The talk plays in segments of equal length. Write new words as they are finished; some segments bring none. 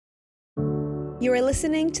You are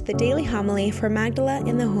listening to the Daily Homily for Magdala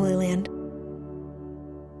in the Holy Land.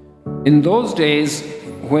 In those days,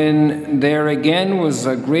 when there again was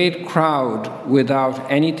a great crowd without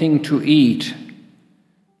anything to eat,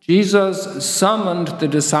 Jesus summoned the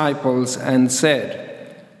disciples and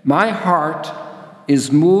said, "My heart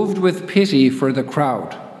is moved with pity for the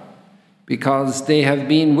crowd, because they have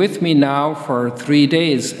been with me now for 3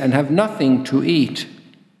 days and have nothing to eat.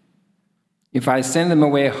 If I send them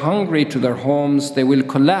away hungry to their homes, they will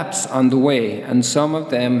collapse on the way, and some of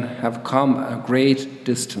them have come a great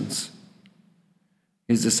distance."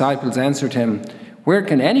 His disciples answered him, "Where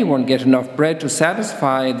can anyone get enough bread to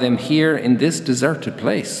satisfy them here in this deserted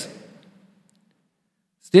place?"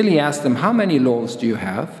 Still he asked them, "How many loaves do you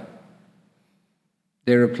have?"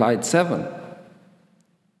 They replied, 7.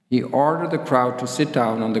 He ordered the crowd to sit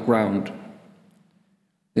down on the ground.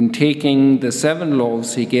 Then taking the 7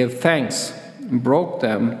 loaves, he gave thanks, and broke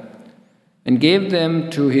them, and gave them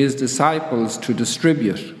to his disciples to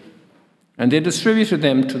distribute. And they distributed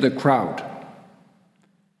them to the crowd.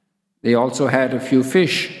 They also had a few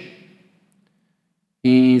fish.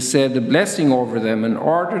 He said a blessing over them and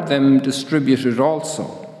ordered them distributed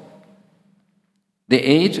also. They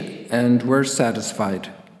ate and were satisfied.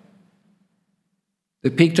 They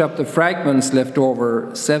picked up the fragments left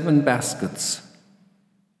over, 7 baskets.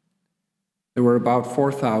 There were about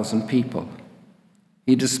 4,000 people.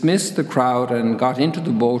 He dismissed the crowd and got into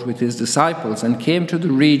the boat with his disciples and came to the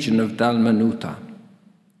region of Dalmanutha.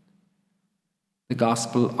 The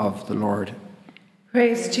Gospel of the Lord.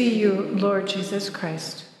 Praise to you, Lord Jesus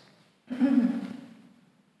Christ.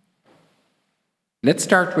 Let's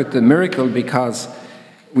start with the miracle, because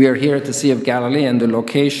we are here at the Sea of Galilee and the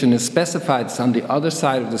location is specified. It's on the other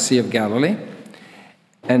side of the Sea of Galilee.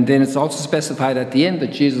 And then it's also specified at the end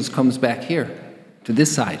that Jesus comes back here to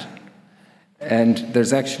this side. And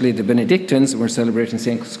there's actually the Benedictines, we're celebrating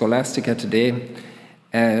St. Scholastica today.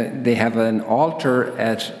 They have an altar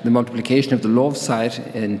at the multiplication of the loaves site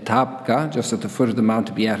in Tabqa, just at the foot of the Mount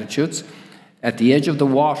of Beatitudes, at the edge of the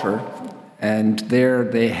water. And there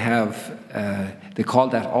they have, they call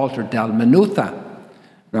that altar Dalmanutha.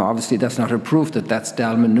 Now, obviously, that's not a proof that that's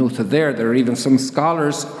Dalmanutha there. There are even some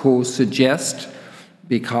scholars who suggest,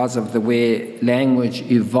 because of the way language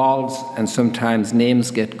evolves and sometimes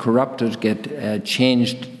names get corrupted, get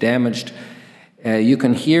changed, damaged, you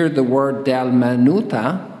can hear the word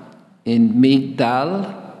Dalmanutha in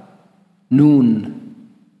Migdal Nun,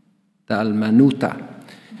 Dalmanutha.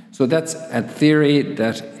 So that's a theory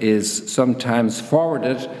that is sometimes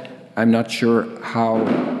forwarded. I'm not sure how,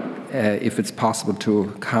 if it's possible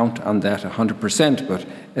to count on that 100%, but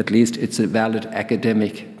at least it's a valid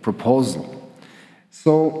academic proposal.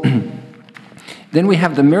 So then we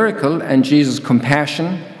have the miracle and Jesus'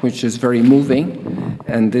 compassion, which is very moving.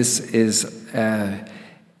 And this is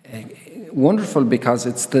wonderful because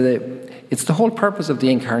it's the whole purpose of the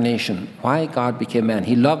incarnation, why God became man.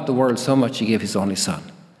 He loved the world so much he gave his only son.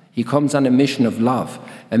 He comes on a mission of love,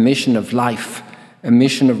 a mission of life, a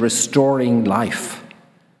mission of restoring life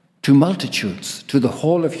to multitudes, to the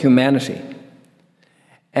whole of humanity.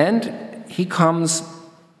 And he comes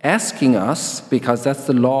asking us, because that's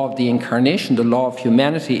the law of the incarnation, the law of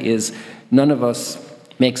humanity is none of us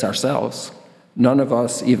makes ourselves. None of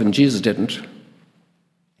us, even Jesus didn't.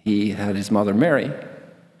 He had his mother Mary,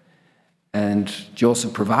 and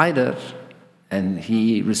Joseph provided, and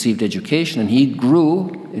he received education, and he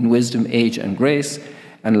grew in wisdom, age, and grace,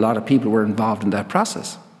 and a lot of people were involved in that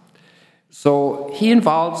process. So he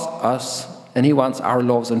involves us, and he wants our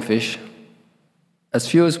loaves and fish. As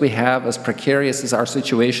few as we have, as precarious as our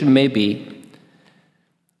situation may be.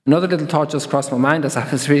 Another little thought just crossed my mind as I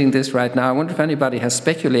was reading this right now. I wonder if anybody has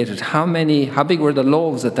speculated how big were the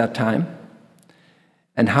loaves at that time,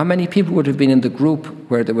 and how many people would have been in the group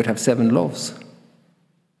where they would have 7 loaves.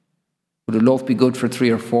 Would a loaf be good for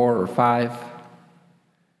 3 or 4 or 5?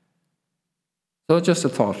 So just a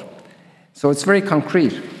thought. So it's very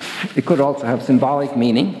concrete. It could also have symbolic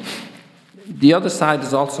meaning. The other side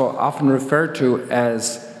is also often referred to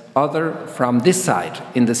as other from this side,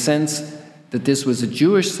 in the sense that this was a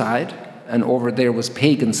Jewish side and over there was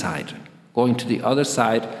pagan side. Going to the other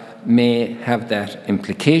side may have that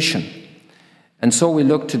implication. And so we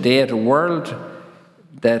look today at a world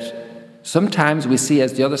that sometimes we see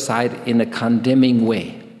as the other side in a condemning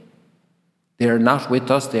way. They are not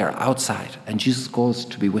with us, they are outside, and Jesus goes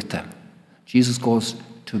to be with them. Jesus goes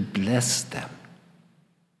to bless them,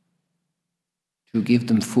 to give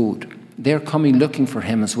them food. They're coming looking for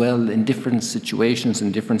him as well in different situations,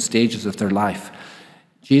 in different stages of their life.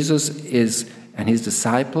 Jesus and his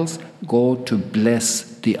disciples go to bless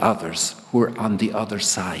the others who are on the other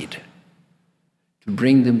side. to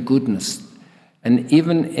bring them goodness. And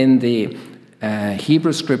even in the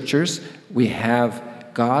Hebrew scriptures, we have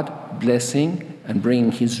God blessing and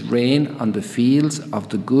bringing his rain on the fields of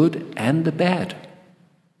the good and the bad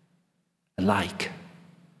alike.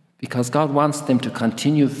 Because God wants them to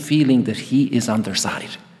continue feeling that he is on their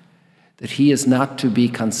side, that he is not to be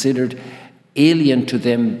considered alien to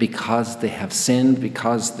them because they have sinned,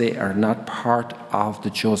 because they are not part of the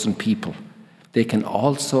chosen people. They can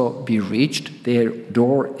also be reached. Their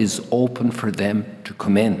door is open for them to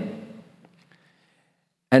come in.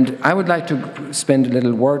 And I would like to spend a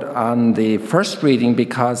little word on the first reading,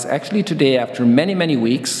 because actually today, after many, many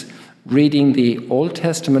weeks, reading the Old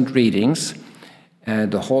Testament readings,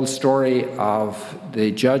 the whole story of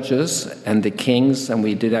the judges and the kings, and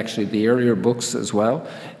we did actually the earlier books as well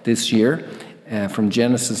this year, from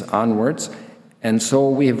Genesis onwards. And so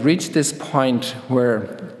we have reached this point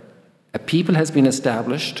where a people has been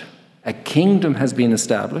established, a kingdom has been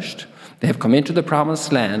established, they have come into the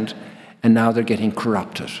promised land, and now they're getting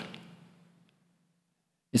corrupted.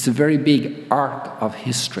 It's a very big arc of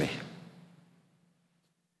history.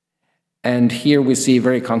 And here we see a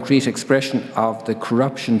very concrete expression of the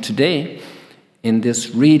corruption today in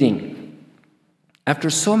this reading.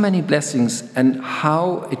 After so many blessings, and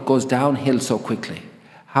how it goes downhill so quickly,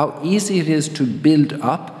 how easy it is to build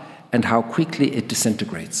up and how quickly it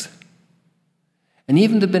disintegrates. And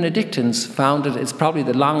even the Benedictines found that it's probably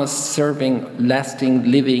the longest serving,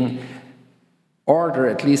 lasting, living order,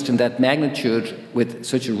 at least in that magnitude, with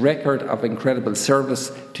such a record of incredible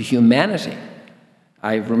service to humanity.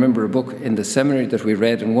 I remember a book in the seminary that we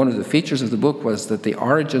read, and one of the features of the book was that the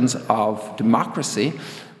origins of democracy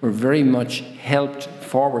were very much helped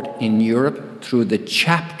forward in Europe through the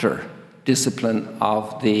chapter discipline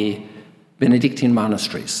of the Benedictine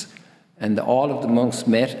monasteries. And all of the monks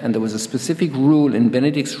met, and there was a specific rule in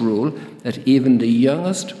Benedict's rule that even the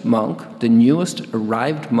youngest monk, the newest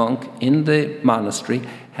arrived monk in the monastery,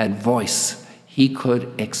 had voice. He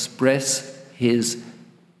could express his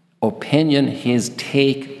opinion, his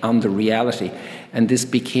take on the reality. And this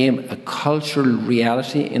became a cultural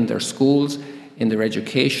reality in their schools, in their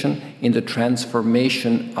education, in the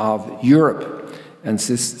transformation of Europe. And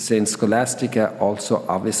St. Scholastica also,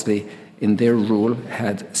 obviously, in their rule,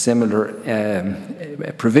 had similar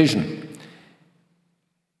provision.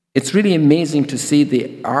 It's really amazing to see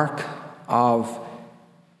the arc of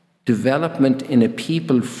development in a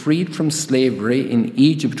people freed from slavery in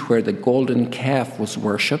Egypt, where the golden calf was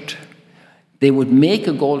worshipped. They would make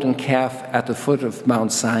a golden calf at the foot of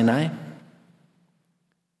Mount Sinai.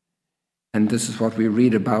 And this is what we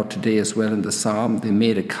read about today as well in the Psalm. They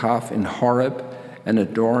made a calf in Horeb and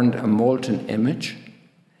adorned a molten image.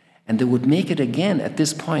 And they would make it again at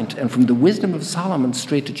this point, and from the wisdom of Solomon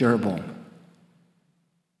straight to Jeroboam.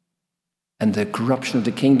 And the corruption of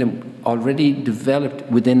the kingdom already developed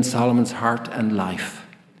within Solomon's heart and life.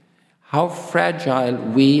 How fragile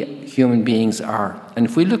we human beings are. And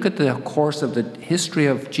if we look at the course of the history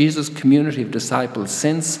of Jesus' community of disciples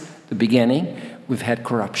since the beginning, we've had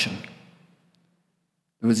corruption.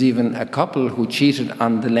 There was even a couple who cheated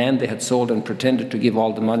on the land they had sold and pretended to give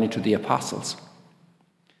all the money to the apostles.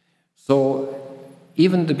 So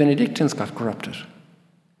even the Benedictines got corrupted.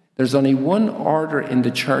 There's only one order in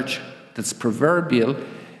the church that's proverbial,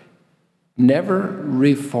 never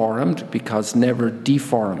reformed because never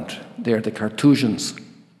deformed. They're the Carthusians.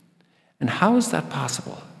 And how is that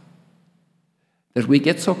possible? That we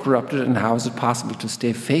get so corrupted, and how is it possible to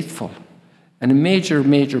stay faithful? And a major,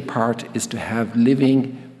 major part is to have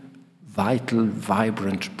living, vital,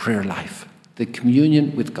 vibrant prayer life, the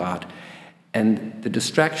communion with God, and the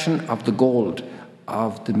distraction of the gold,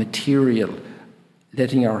 of the material,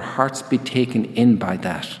 letting our hearts be taken in by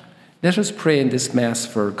that. Let us pray in this Mass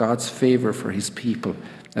for God's favor for his people,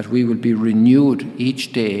 that we will be renewed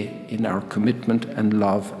each day in our commitment and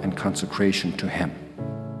love and consecration to him.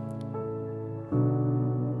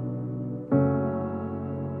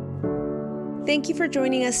 Thank you for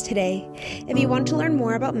joining us today. If you want to learn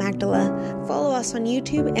more about Magdala, follow us on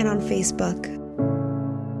YouTube and on Facebook.